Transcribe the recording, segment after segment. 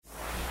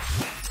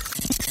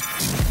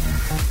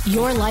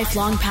Your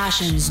lifelong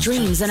passions,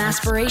 dreams, and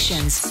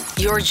aspirations.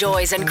 Your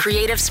joys and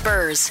creative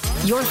spurs.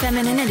 Your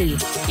femininity.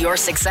 Your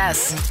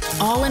success.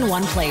 All in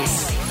one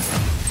place.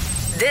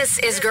 This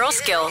is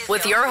Girlskill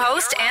with your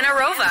host, Anna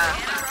Rova.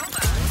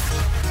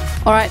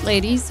 All right,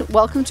 ladies,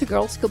 welcome to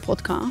Girlskill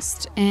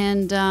podcast.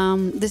 And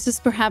this is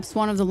perhaps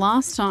one of the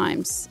last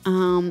times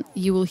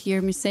you will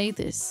hear me say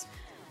this.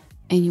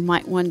 And you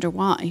might wonder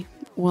why.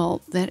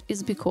 Well, that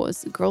is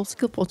because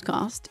Girlskill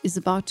podcast is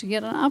about to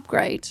get an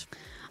upgrade.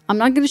 I'm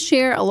not going to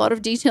share a lot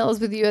of details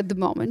with you at the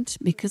moment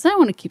because I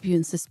want to keep you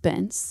in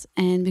suspense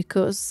and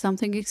because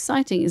something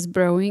exciting is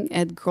brewing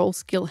at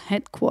Girlskill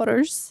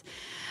headquarters.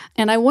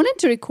 And I wanted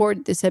to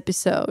record this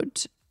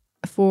episode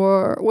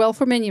for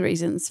many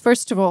reasons.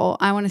 First of all,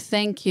 I want to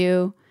thank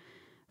you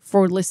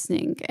for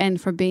listening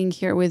and for being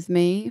here with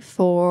me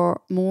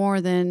for more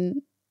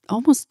than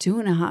almost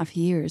 2.5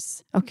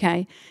 years.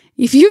 Okay.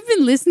 If you've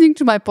been listening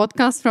to my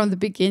podcast from the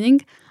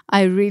beginning,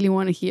 I really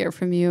want to hear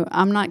from you.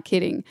 I'm not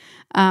kidding.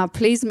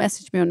 Please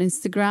message me on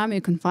Instagram. You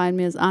can find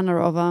me as Anna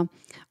Rova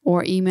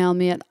or email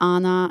me at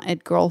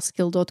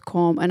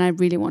anna@girlskill.com. And I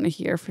really want to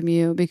hear from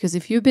you because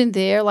if you've been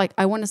there,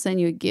 I want to send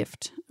you a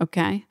gift.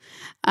 Okay.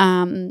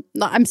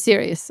 I'm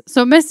serious.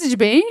 So message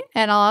me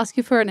and I'll ask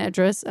you for an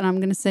address and I'm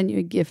going to send you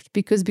a gift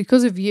because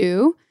of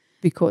you,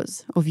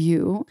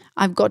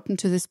 I've gotten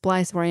to this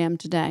place where I am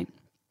today.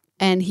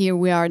 And here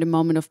we are at a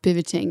moment of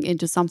pivoting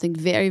into something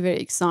very, very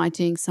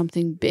exciting,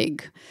 something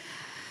big.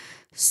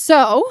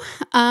 So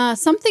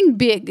something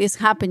big is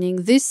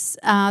happening this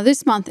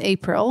month,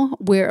 April.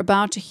 We're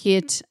about to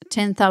hit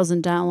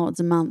 10,000 downloads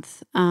a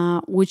month,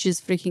 which is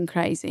freaking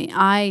crazy.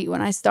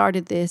 When I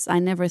started this, I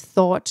never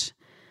thought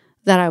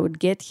that I would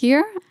get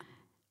here.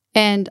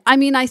 And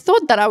I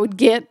thought that I would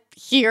get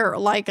here,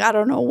 I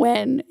don't know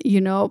when,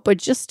 but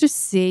just to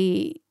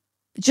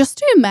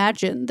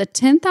imagine the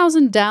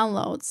 10,000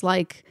 downloads,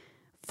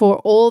 for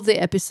all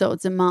the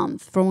episodes a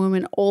month from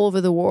women all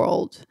over the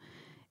world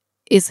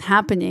is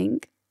happening,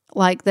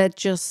 that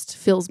just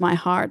fills my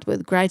heart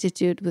with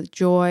gratitude, with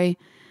joy,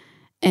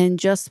 and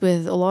just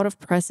with a lot of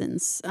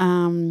presence.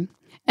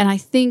 And I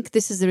think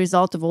this is the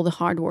result of all the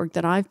hard work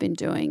that I've been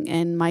doing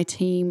and my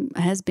team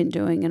has been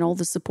doing and all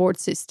the support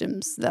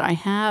systems that I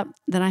had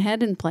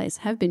in place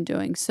have been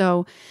doing.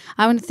 So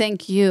I want to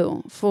thank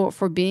you for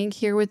being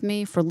here with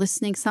me, for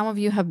listening. Some of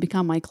you have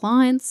become my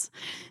clients.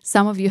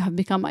 Some of you have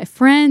become my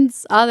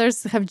friends.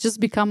 Others have just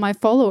become my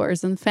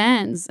followers and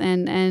fans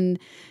and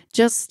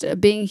just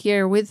being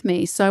here with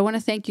me. So I want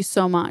to thank you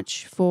so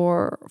much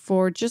for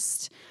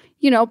just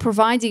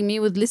providing me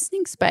with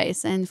listening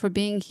space and for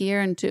being here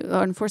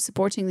and for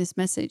supporting this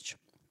message.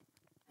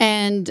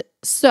 And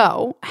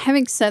so,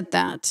 having said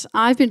that,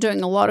 I've been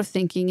doing a lot of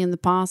thinking in the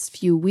past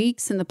few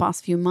weeks, in the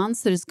past few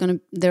months. There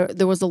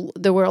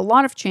were a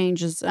lot of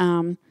changes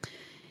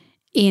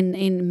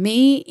in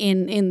me,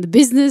 in the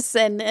business,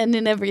 and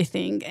in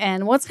everything.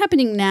 And what's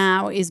happening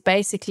now is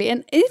basically,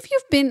 and if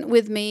you've been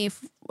with me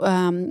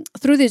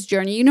through this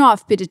journey,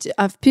 I've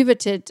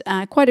pivoted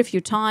quite a few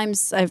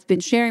times. I've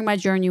been sharing my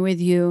journey with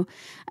you.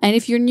 And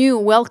if you're new,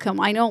 welcome.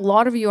 I know a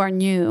lot of you are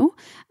new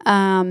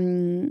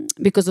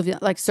because of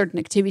certain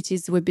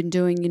activities we've been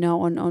doing,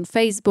 on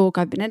Facebook.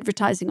 I've been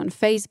advertising on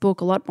Facebook,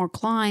 a lot more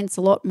clients,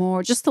 a lot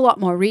more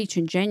reach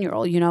in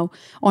general,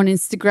 on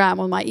Instagram,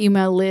 on my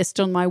email list,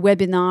 on my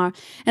webinar.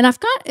 And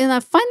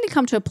I've finally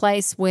come to a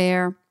place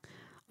where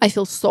I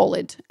feel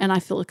solid and I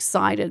feel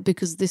excited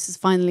because this is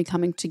finally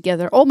coming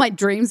together. All my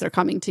dreams are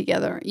coming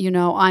together.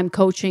 I'm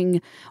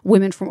coaching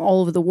women from all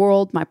over the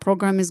world. My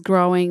program is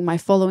growing. My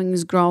following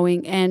is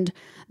growing. And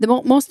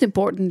most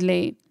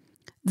importantly,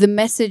 the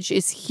message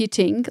is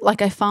hitting.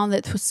 I found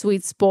that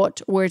sweet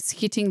spot where it's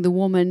hitting the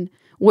woman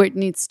where it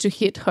needs to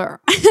hit her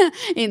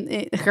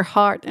in her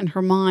heart and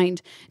her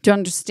mind, to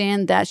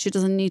understand that she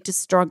doesn't need to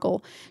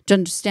struggle, to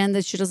understand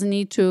that she doesn't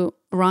need to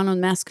run on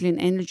masculine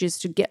energies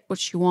to get what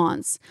she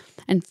wants.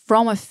 And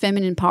from a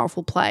feminine,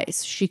 powerful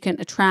place, she can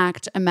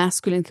attract a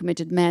masculine,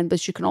 committed man, but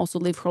she can also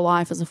live her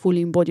life as a fully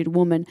embodied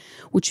woman,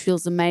 which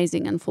feels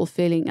amazing and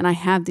fulfilling. And I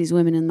have these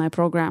women in my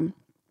program.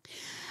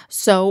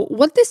 So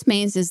what this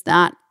means is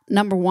that,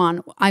 number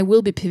one, I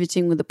will be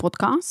pivoting with the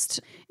podcast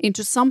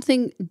into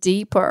something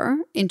deeper,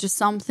 into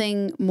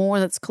something more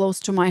that's close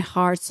to my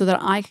heart so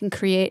that I can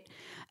create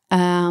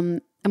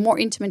a more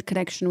intimate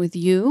connection with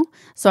you,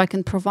 so I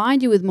can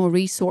provide you with more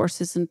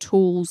resources and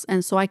tools,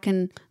 and so I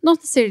can not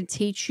necessarily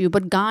teach you,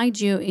 but guide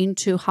you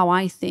into how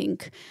I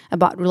think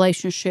about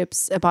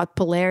relationships, about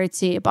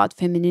polarity, about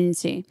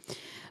femininity.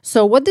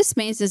 So what this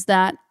means is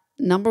that,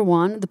 number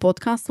one, the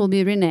podcast will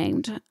be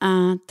renamed.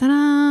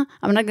 Ta-da!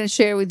 I'm not going to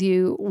share with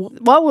you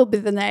what will be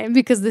the name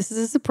because this is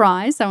a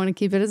surprise. I want to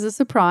keep it as a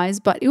surprise,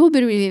 but it will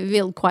be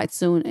revealed quite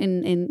soon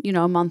in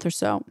a month or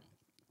so.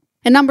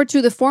 And number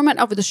two, the format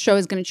of the show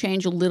is going to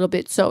change a little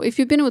bit. So if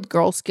you've been with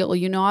Girlskill,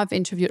 I've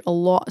interviewed a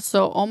lot.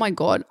 So, oh my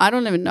God, I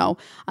don't even know.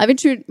 I've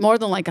interviewed more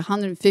than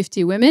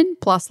 150 women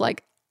plus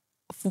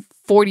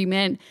 40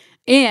 men.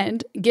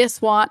 And guess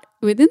what?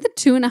 Within the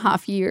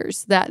 2.5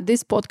 years that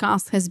this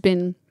podcast has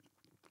been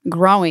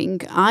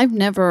growing, I've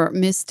never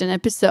missed an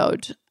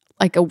episode.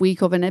 like a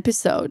week of an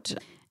episode.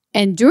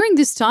 And during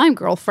this time,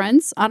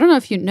 girlfriends, I don't know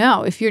if you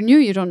know, if you're new,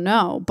 you don't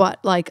know, but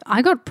like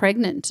I got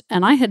pregnant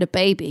and I had a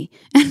baby,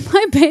 and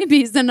my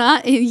baby is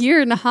a year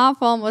and a half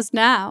almost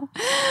now.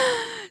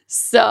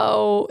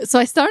 So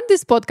I started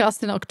this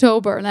podcast in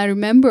October, and I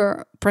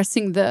remember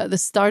pressing the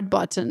start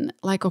button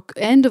like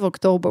end of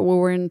October. We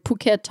were in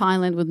Phuket,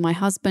 Thailand with my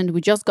husband.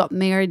 We just got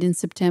married in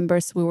September,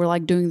 so we were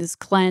like doing this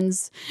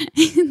cleanse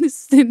in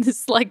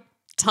this like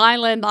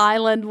Thailand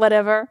island,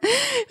 whatever.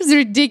 It was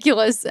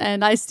ridiculous.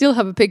 And I still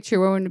have a picture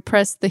where when we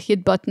pressed the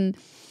hit button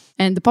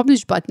and the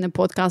publish button, the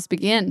podcast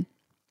began.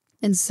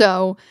 And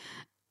so,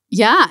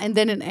 yeah. And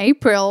then in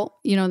April,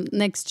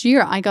 next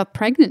year, I got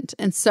pregnant.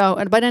 And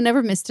so, but I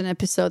never missed an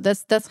episode.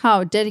 That's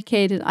how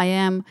dedicated I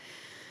am.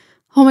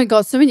 Oh my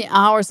God, so many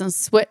hours and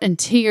sweat and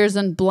tears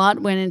and blood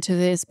went into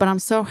this. But I'm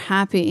so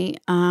happy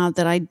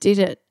that I did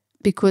it,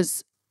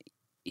 because,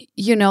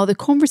 the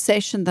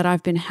conversation that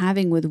I've been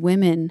having with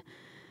women,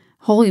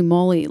 holy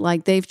moly,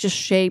 like they've just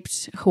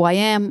shaped who I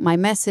am, my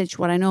message,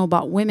 what I know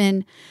about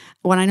women,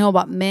 what I know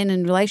about men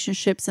and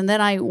relationships. And then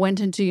I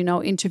went into,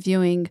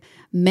 interviewing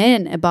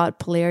men about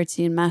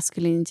polarity and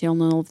masculinity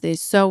and all of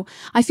this. So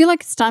I feel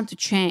like it's time to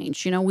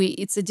change.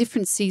 It's a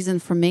different season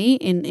for me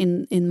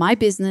in my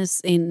business,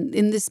 in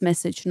this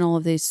message and all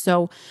of this.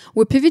 So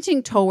we're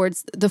pivoting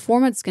towards the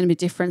format's going to be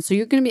different. So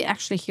you're going to be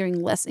actually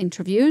hearing less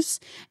interviews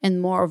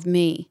and more of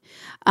me.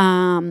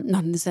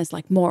 Not in the sense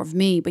like more of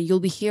me, but you'll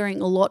be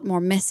hearing a lot more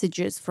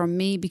messages from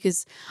me,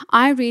 because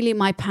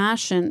my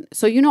passion.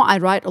 So, I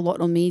write a lot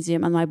on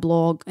Medium and my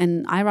blog,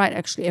 and I write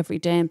actually every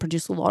day and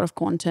produce a lot of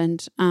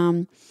content.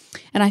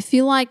 And I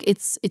feel like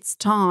it's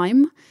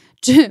time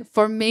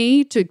for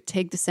me to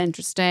take the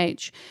center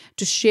stage,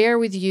 to share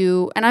with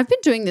you. And I've been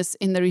doing this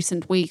in the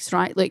recent weeks,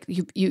 right? Like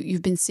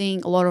you've been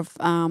seeing a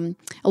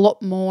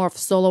lot more of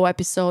solo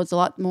episodes, a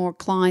lot more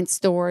client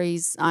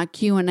stories,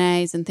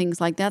 Q&As and things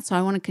like that. So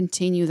I want to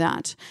continue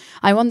that.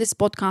 I want this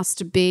podcast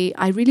to be,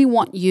 I really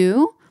want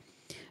you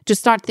to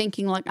start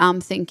thinking like I'm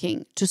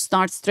thinking, to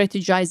start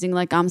strategizing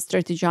like I'm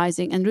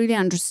strategizing, and really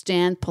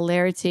understand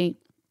polarity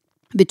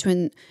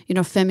between,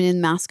 feminine,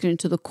 masculine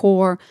to the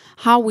core,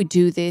 how we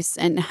do this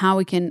and how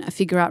we can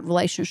figure out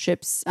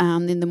relationships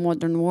in the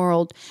modern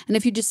world. And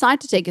if you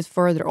decide to take it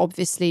further,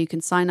 obviously you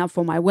can sign up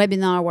for my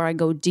webinar where I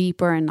go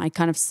deeper and I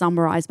kind of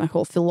summarize my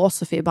whole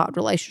philosophy about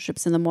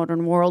relationships in the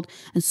modern world.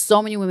 And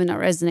so many women are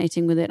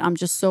resonating with it. I'm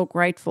just so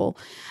grateful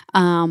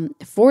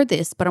for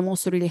this, but I'm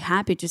also really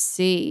happy to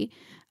see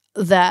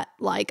that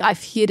like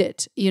I've hit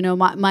it.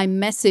 My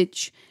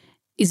message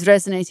is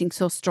resonating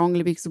so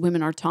strongly because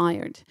women are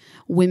tired.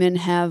 Women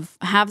have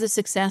the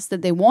success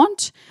that they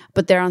want,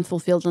 but they're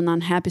unfulfilled and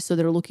unhappy, so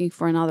they're looking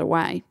for another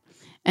way.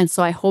 And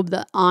so I hope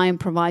that I'm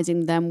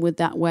providing them with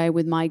that way,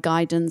 with my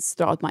guidance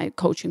throughout my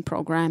coaching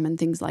program and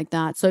things like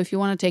that. So if you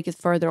want to take it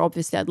further,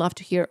 obviously I'd love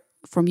to hear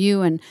from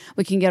you, and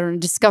we can get on a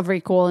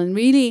discovery call and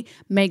really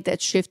make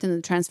that shift in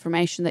the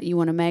transformation that you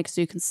want to make,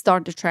 so you can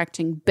start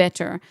attracting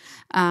better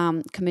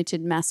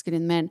committed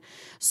masculine men.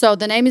 So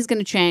the name is going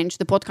to change,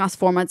 the podcast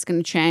format is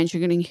going to change.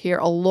 You're going to hear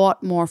a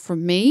lot more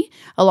from me,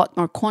 a lot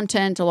more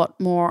content, a lot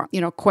more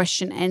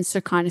question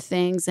answer kind of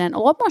things, and a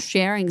lot more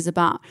sharings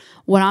about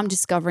what I'm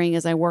discovering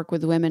as I work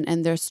with women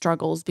and their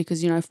struggles.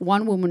 Because if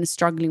one woman is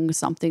struggling with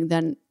something,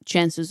 then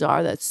chances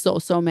are that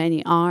so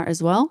many are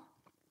as well.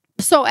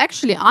 So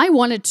actually, I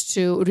wanted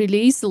to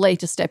release the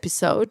latest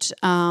episode,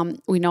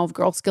 we know of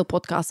Girlskill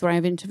podcast, where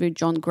I've interviewed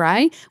John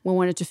Gray. We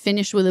wanted to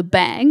finish with a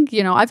bang.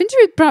 I've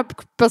interviewed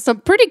some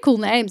pretty cool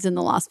names in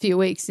the last few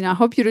weeks. I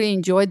hope you really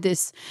enjoyed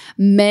this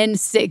men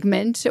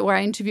segment where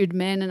I interviewed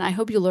men, and I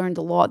hope you learned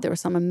a lot. There were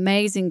some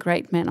amazing,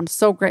 great men. I'm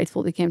so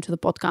grateful they came to the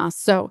podcast.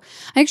 So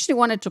I actually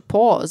wanted to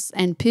pause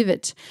and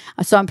pivot.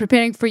 So I'm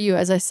preparing for you,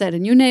 as I said, a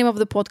new name of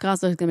the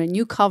podcast. There's going to be a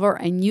new cover,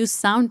 a new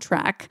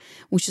soundtrack,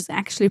 which is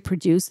actually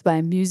produced by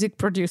a music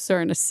producer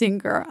and a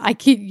singer. I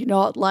kid you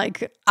not,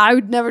 like I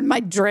would never in my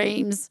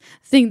dreams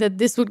think that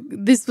this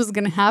was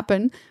going to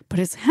happen, but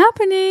it's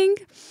happening.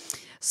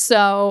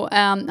 So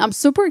I'm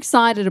super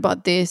excited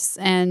about this,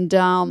 and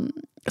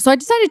so I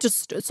decided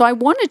so I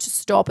wanted to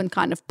stop and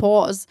kind of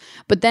pause,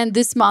 but then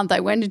this month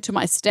I went into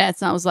my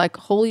stats and I was like,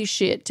 holy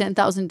shit,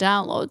 10,000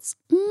 downloads.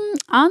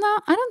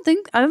 Anna, I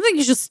don't think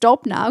you should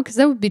stop now, because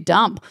that would be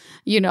dumb,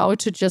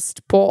 to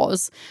just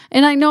pause.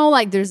 And I know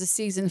like there's a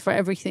season for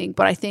everything,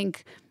 but I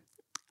think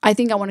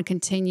I want to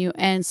continue.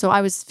 And so I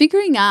was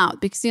figuring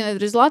out, because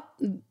there's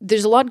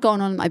a lot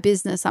going on in my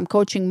business. I'm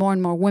coaching more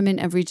and more women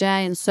every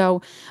day, and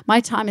so my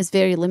time is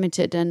very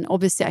limited. And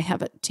obviously I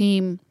have a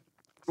team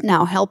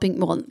now helping,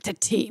 the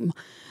team.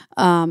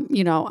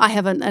 I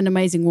have an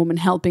amazing woman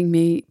helping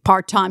me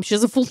part-time. She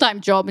has a full-time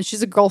job and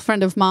she's a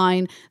girlfriend of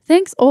mine.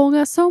 Thanks,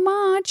 Olga, so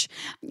much.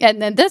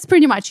 And then that's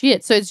pretty much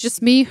it. So it's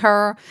just me,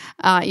 her.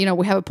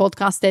 We have a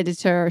podcast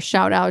editor.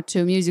 Shout out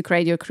to Music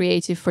Radio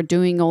Creative for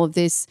doing all of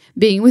this,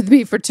 being with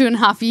me for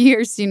 2.5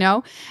 years,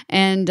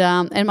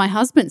 and my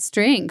husband,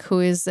 String, who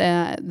is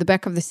the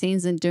back of the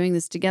scenes and doing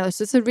this together.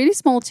 So it's a really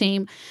small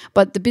team,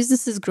 but the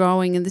business is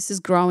growing and this is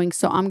growing.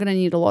 So I'm going to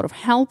need a lot of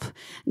help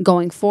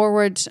going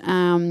forward.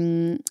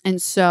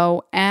 And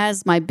so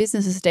as my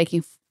business is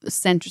taking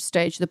center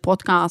stage, the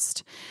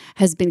podcast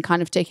has been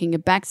kind of taking a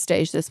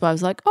backstage. That's why I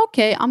was like,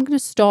 okay, I'm going to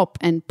stop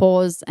and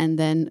pause and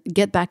then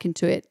get back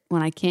into it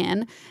when I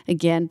can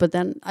again. But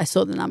then I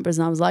saw the numbers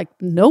and I was like,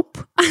 nope,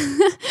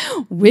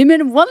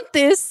 women want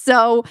this.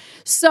 So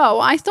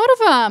I thought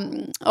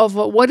of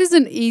what is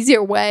an easy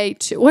way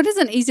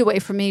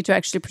for me to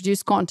actually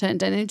produce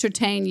content and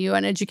entertain you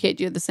and educate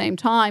you at the same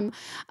time,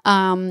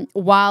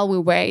 while we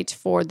wait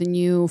for the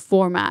new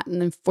format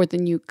and for the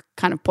new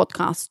kind of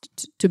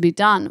podcast to be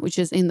done, which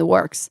is in the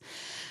works.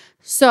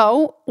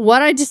 So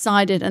what I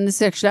decided, and this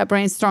is actually I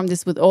brainstormed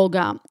this with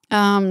Olga,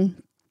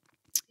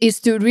 is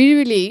to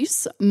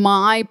re-release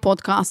my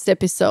podcast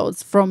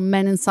episodes from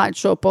Men Inside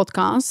Show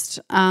podcast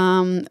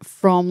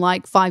from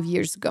like 5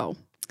 years ago.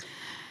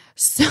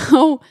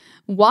 So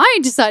why I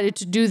decided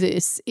to do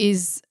this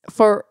is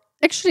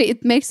actually,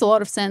 it makes a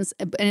lot of sense,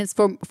 and it's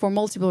for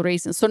multiple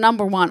reasons. So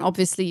number one,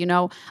 obviously,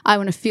 I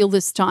want to fill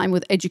this time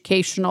with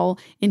educational,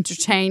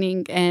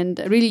 entertaining, and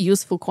really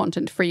useful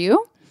content for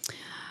you.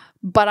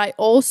 But I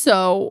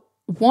also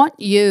want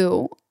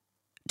you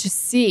to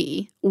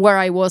see where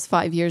I was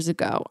 5 years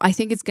ago. I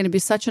think it's going to be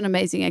such an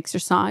amazing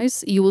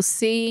exercise. You will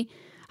see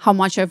how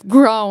much I've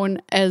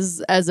grown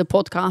as a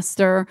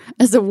podcaster,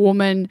 as a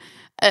woman,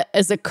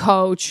 as a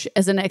coach,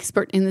 as an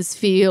expert in this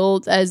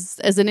field, as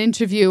an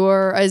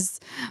interviewer, as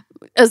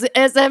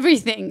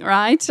everything,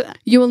 right?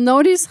 You will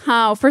notice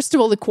how, first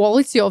of all, the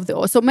quality of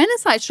so Men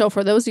Inside Show,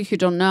 for those of you who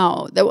don't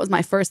know, that was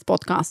my first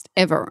podcast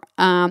ever.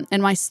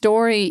 And my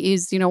story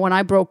is, when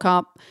I broke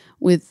up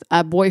with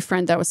a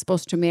boyfriend that I was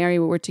supposed to marry,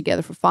 we were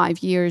together for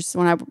 5 years.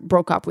 When I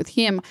broke up with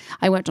him,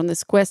 I went on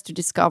this quest to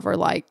discover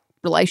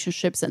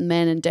relationships and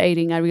men and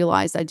dating. I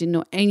realized I didn't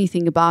know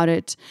anything about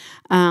it.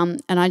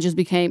 And I just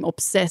became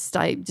obsessed.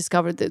 I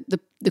discovered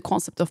the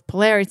concept of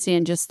polarity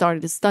and just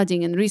started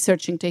studying and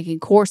researching,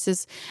 taking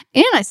courses.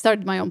 And I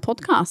started my own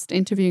podcast,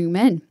 interviewing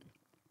men.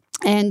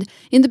 And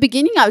in the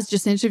beginning, I was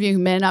just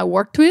interviewing men I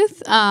worked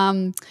with.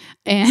 And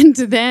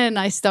then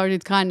I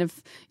started kind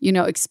of,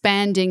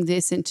 expanding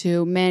this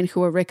into men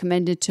who were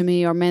recommended to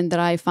me or men that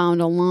I found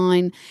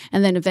online.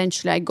 And then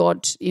eventually I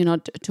got,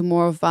 to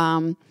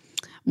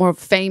more of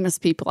famous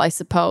people, I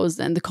suppose.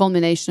 And the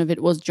culmination of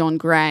it was John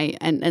Gray.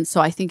 And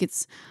so I think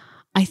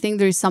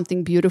there is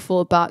something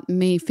beautiful about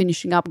me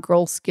finishing up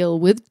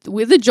Girlskill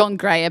with the John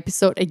Gray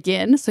episode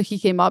again. So he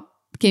came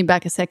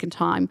back a second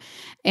time.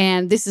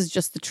 And this is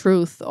just the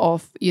truth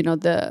of,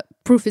 the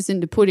proof is in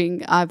the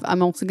pudding.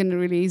 I'm also going to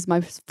release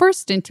my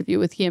first interview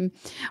with him,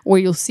 where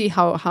you'll see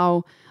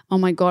how oh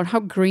my God, how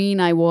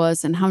green I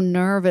was and how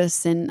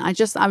nervous. And I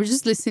was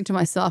just listening to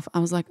myself. I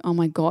was like, oh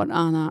my God,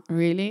 Anna,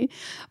 really?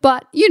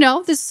 But,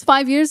 this is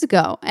 5 years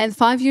ago. And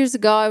 5 years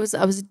ago, I was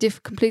a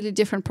completely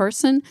different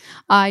person.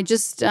 I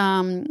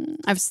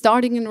was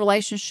starting in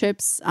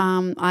relationships.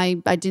 I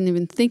didn't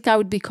even think I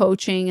would be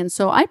coaching. And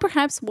so I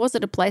perhaps was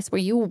at a place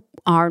where you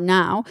are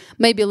now,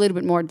 maybe a little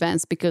bit more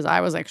advanced, because I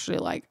was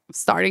actually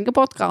starting a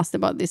podcast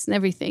about this and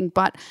everything.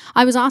 But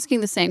I was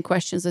asking the same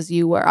questions as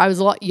you were. I was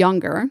a lot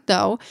younger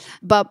though,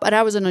 but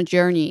I was on a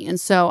journey. And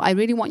so I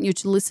really want you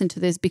to listen to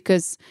this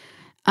because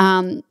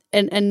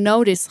and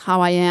notice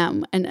how I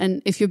am.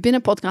 And if you've been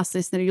a podcast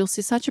listener, you'll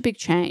see such a big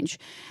change.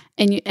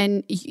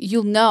 And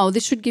you'll know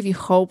this should give you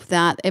hope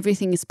that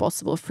everything is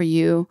possible for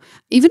you.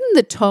 Even in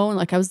the tone,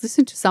 I was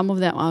listening to some of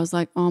them, I was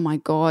like, oh my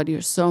God,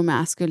 you're so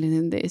masculine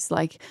in this.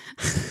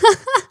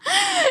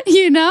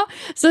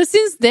 So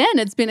since then,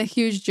 it's been a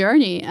huge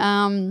journey.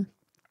 And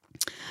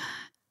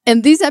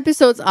these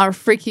episodes are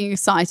freaking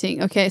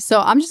exciting. Okay,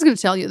 so I'm just going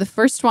to tell you, the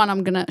first one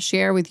I'm going to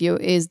share with you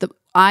is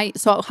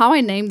so how I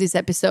named this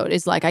episode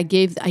is I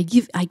gave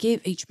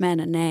each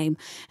man a name,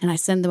 and I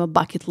send them a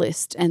bucket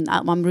list, and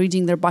I'm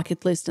reading their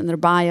bucket list and their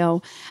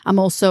bio. I'm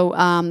also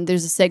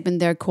there's a segment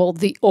there called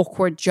The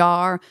Awkward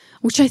Jar,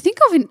 which I think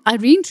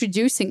of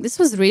reintroducing. This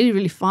was really,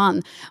 really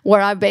fun,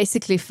 where I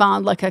basically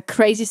found a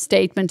crazy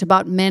statement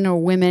about men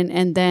or women,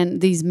 and then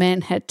these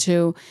men had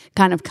to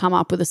kind of come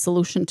up with a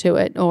solution to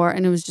it,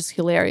 and it was just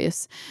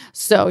hilarious.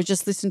 So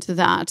just listen to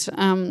that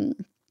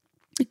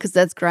because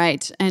that's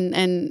great.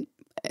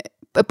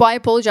 But I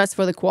apologize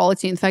for the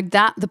quality. In fact,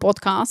 the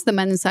podcast, the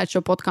Men Inside Show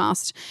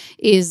podcast,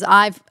 is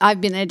I've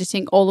been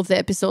editing all of the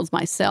episodes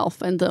myself,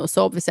 and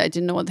so obviously I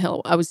didn't know what the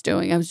hell I was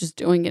doing. I was just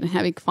doing it and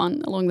having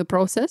fun along the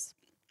process.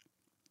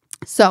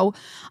 So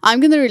I'm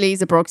going to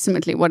release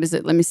approximately,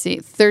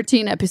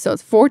 14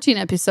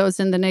 episodes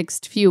in the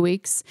next few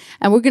weeks.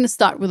 And we're going to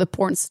start with a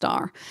porn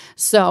star.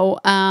 So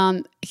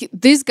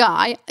this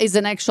guy is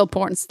an actual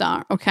porn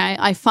star, okay?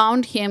 I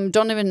found him,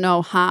 don't even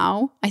know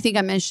how. I think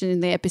I mentioned in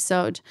the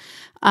episode.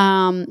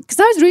 Because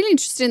I was really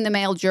interested in the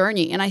male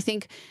journey. And I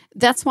think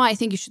that's why I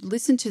think you should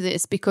listen to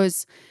this,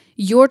 because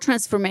your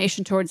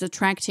transformation towards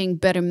attracting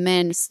better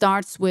men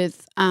starts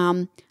with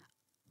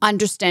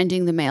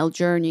understanding the male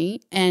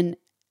journey and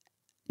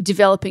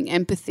developing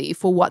empathy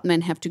for what men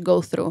have to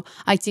go through.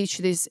 I teach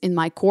this in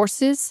my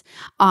courses.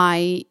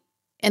 And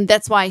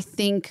that's why I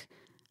think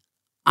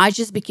I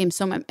just became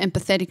so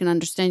empathetic and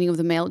understanding of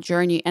the male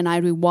journey, and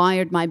I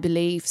rewired my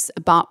beliefs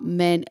about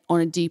men on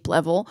a deep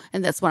level.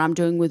 And that's what I'm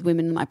doing with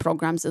women in my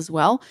programs as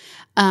well.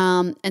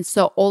 And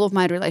so all of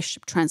my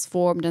relationship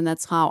transformed, and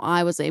that's how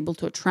I was able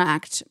to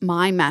attract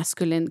my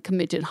masculine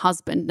committed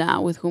husband now,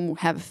 with whom we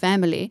have a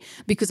family,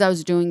 because I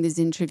was doing these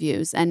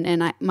interviews.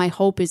 And my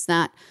hope is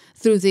that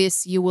through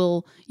this you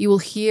will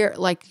hear,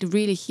 like,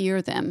 really hear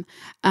them.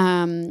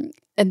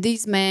 And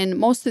these men,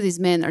 most of these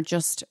men are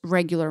just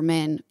regular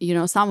men. You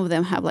know, some of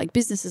them have like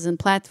businesses and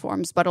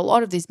platforms, but a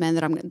lot of these men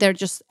they're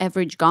just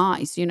average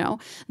guys, you know.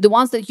 The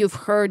ones that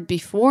you've heard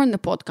before in the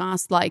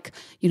podcast, like,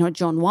 you know,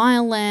 John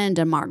Wineland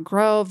and Mark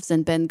Groves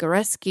and Ben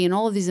Goreski and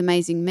all of these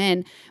amazing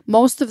men,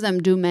 most of them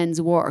do men's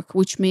work,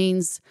 which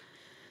means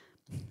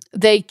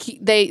they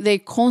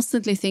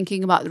constantly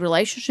thinking about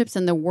relationships,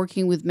 and they're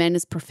working with men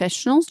as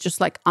professionals,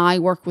 just like I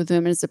work with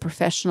women as a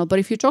professional. But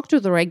if you talk to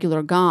the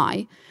regular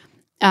guy,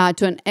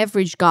 to an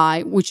average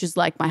guy, which is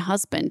like my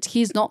husband,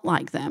 he's not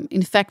like them.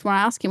 In fact, when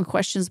I ask him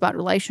questions about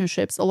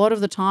relationships, a lot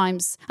of the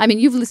times, I mean,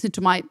 you've listened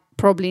to my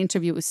probably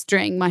interview with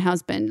String, my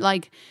husband,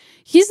 like,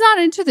 he's not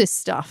into this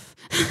stuff.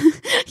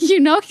 You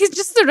know, he's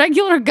just a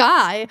regular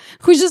guy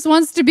who just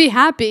wants to be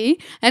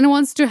happy and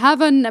wants to have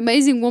an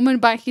amazing woman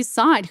by his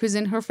side who's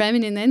in her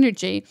feminine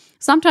energy.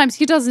 Sometimes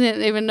he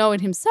doesn't even know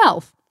it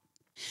himself.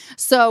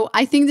 So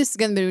I think this is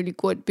going to be really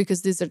good,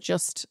 because these are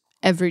just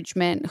average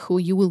men who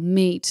you will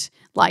meet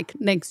like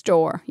next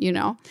door, you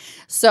know.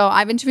 So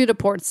I've interviewed a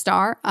porn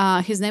star.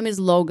 His name is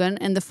Logan.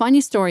 And the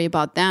funny story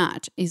about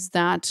that is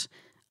that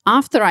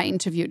after I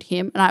interviewed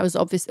him, and I was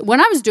obviously,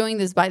 when I was doing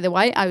this, by the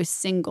way, I was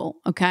single,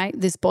 okay,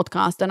 this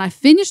podcast. And I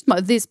finished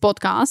this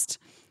podcast,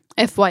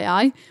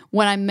 FYI,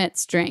 when I met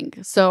String.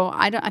 So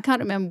I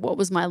can't remember what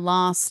was my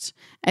last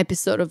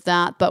episode of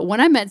that, but when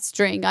I met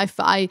String, I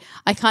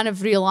kind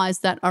of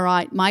realized that, all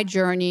right, my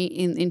journey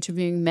in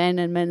interviewing men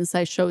and men's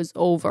side show is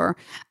over.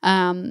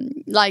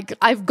 Like,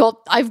 I've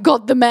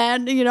got the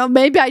man, you know.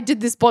 Maybe I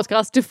did this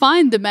podcast to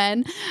find the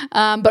man,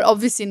 but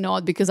obviously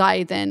not, because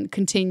I then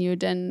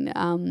continued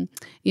and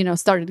you know,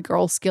 started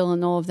Girlskill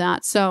and all of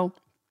that. So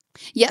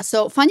yeah,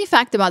 so funny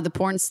fact about the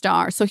porn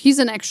star. So he's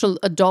an actual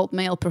adult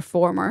male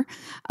performer.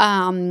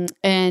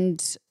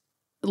 And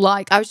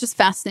like, I was just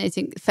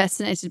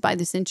fascinated by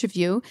this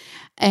interview.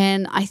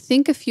 And I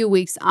think a few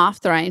weeks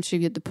after I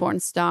interviewed the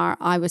porn star,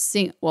 I was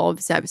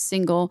obviously I was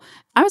single.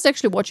 I was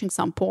actually watching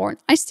some porn.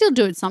 I still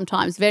do it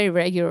sometimes, very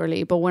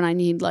regularly, but when I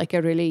need like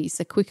a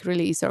quick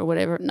release or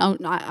whatever. No,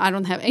 I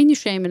don't have any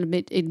shame in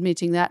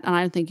admitting that, and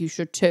I don't think you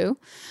should too.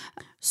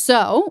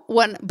 So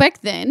back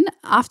then,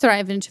 after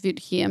I've interviewed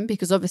him,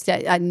 because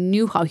obviously I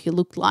knew how he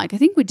looked like. I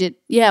think we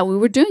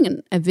were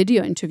doing a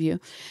video interview.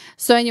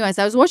 So anyways,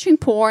 I was watching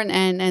porn,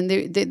 and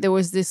there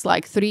was this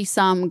like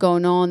threesome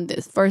going on.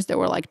 First there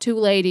were like two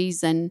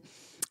ladies, and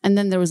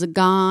then there was a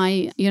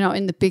guy, you know,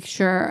 in the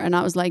picture, and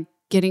I was like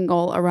getting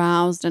all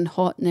aroused and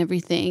hot and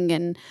everything.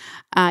 And,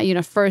 you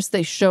know, first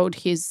they showed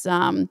his,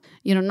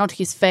 you know, not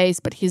his face,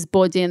 but his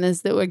body. And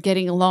as they were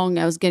getting along,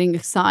 I was getting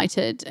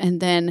excited.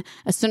 And then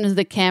as soon as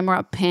the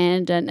camera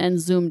panned and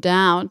zoomed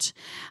out,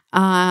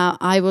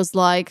 I was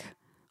like,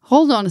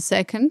 hold on a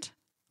second.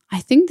 I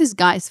think this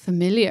guy's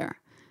familiar.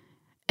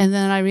 And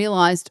then I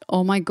realized,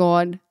 oh my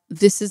God,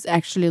 this is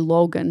actually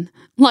Logan.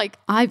 Like,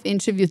 I've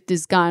interviewed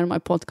this guy on my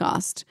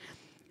podcast.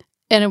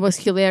 And it was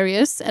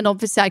hilarious. And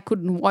obviously I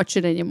couldn't watch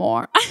it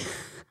anymore.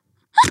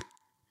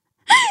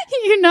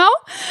 You know?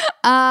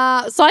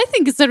 So I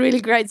think it's a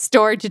really great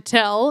story to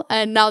tell.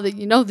 And now that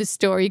you know this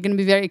story, you're going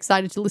to be very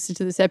excited to listen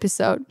to this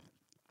episode.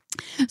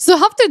 So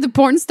after the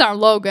porn star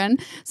Logan,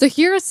 so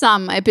here are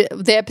some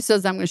the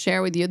episodes I'm going to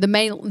share with you. The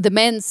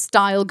men's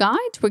style guide.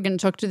 We're going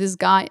to talk to this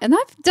guy, and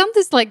I've done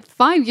this like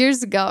 5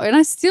 years ago, and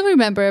I still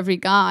remember every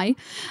guy.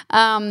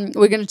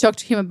 We're going to talk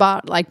to him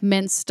about like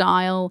men's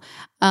style.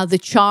 The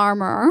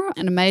Charmer,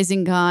 an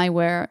amazing guy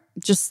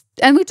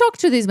and we talk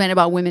to these men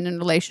about women and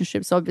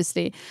relationships,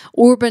 obviously.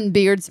 Urban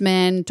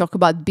Beardsman, talk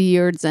about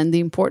beards and the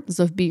importance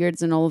of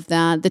beards and all of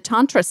that. The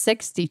Tantra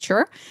sex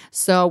teacher.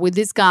 So with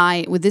this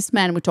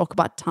man, we talk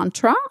about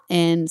Tantra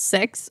and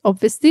sex,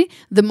 obviously.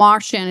 The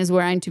Martian is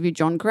where I interviewed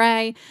John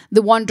Gray.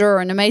 The Wanderer,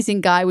 an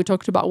amazing guy. We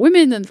talked about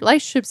women and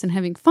relationships and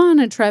having fun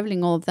and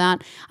traveling, all of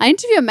that. I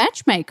interviewed a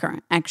matchmaker,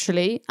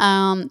 actually,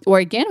 where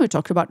again, we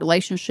talked about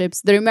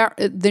relationships. The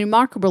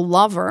Remarkable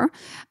Lover,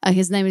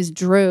 his name is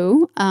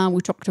Drew.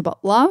 We talked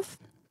about love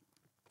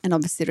and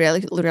obviously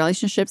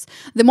relationships.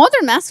 The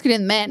Modern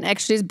Masculine Man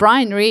actually is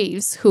Brian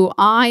Reeves, who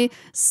I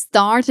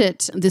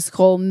started this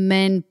whole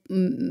men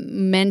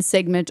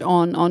segment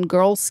on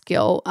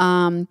Girlskill.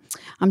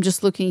 I'm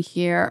just looking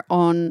here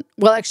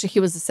actually he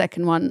was the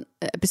second one,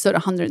 episode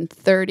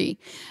 130.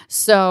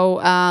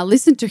 So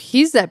listen to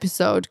his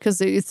episode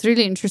because it's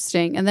really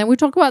interesting. And then we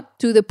talk about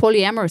the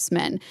polyamorous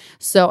men.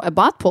 So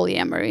about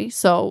polyamory.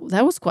 So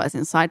that was quite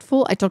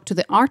insightful. I talked to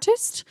the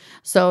artist.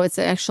 So it's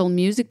an actual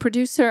music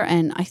producer.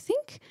 And I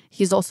think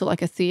he's also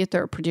like a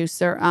theater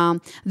producer.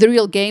 The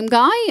Real Game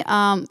guy,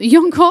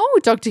 Young Ho,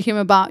 we talked to him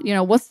about,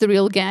 what's the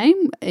real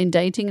game in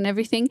dating and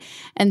everything.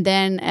 And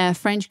then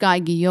French guy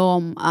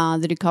Guillaume,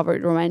 the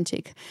recovered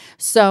romantic.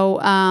 So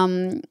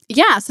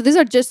so these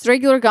are just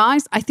regular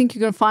guys. I think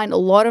you're going to find a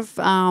lot of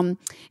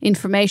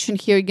information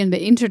here. You're going to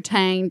be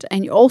entertained,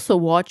 and you also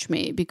watch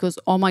me because,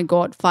 oh my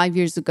God, 5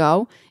 years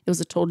ago, it was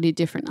a totally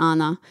different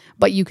Anna.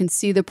 But you can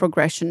see the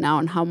progression now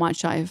and how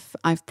much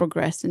I've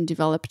progressed and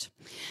developed.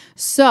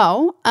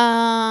 So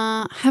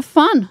have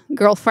fun,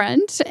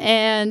 girlfriend,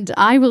 and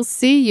I will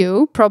see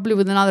you probably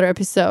with another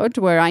episode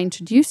where I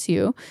introduce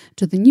you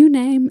to the new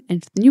name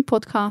and the new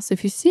podcast.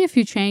 If you see a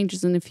few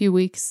changes in a few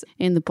weeks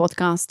in the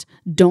podcast,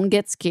 don't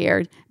get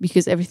scared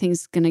because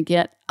everything's going to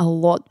get a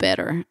lot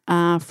better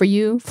for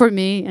you, for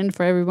me, and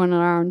for everyone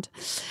around.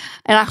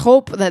 And I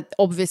hope that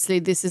obviously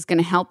this is going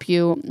to help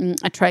you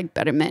attract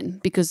better men,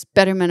 because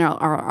better men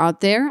are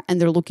out there and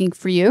they're looking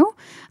for you.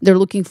 They're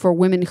looking for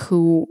women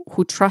who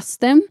trust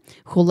them,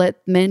 who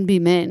let men be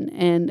men,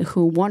 and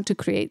who want to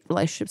create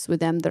relationships with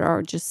them that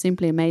are just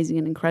simply amazing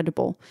and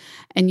incredible.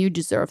 And you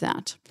deserve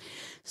that.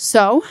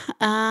 So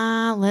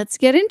let's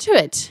get into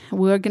it.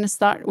 We're going to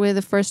start with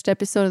the first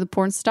episode of The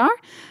Porn Star.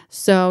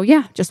 So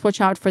yeah, just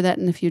watch out for that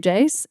in a few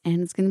days,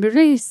 and it's going to be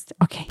released.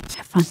 Okay,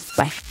 have fun.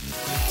 Bye.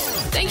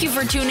 Thank you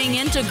for tuning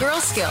in to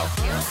Girlskill.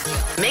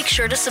 Make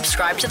sure to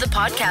subscribe to the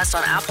podcast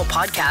on Apple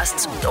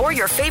Podcasts or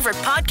your favorite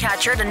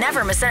podcatcher to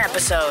never miss an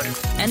episode.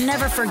 And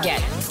never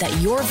forget that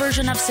your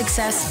version of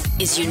success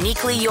is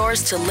uniquely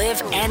yours to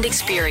live and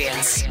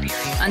experience.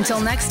 Until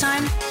next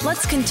time,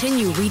 let's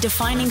continue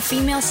redefining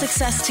female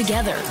success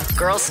together.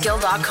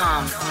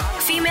 Girlskill.com.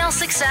 Female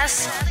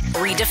success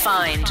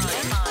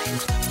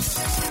redefined.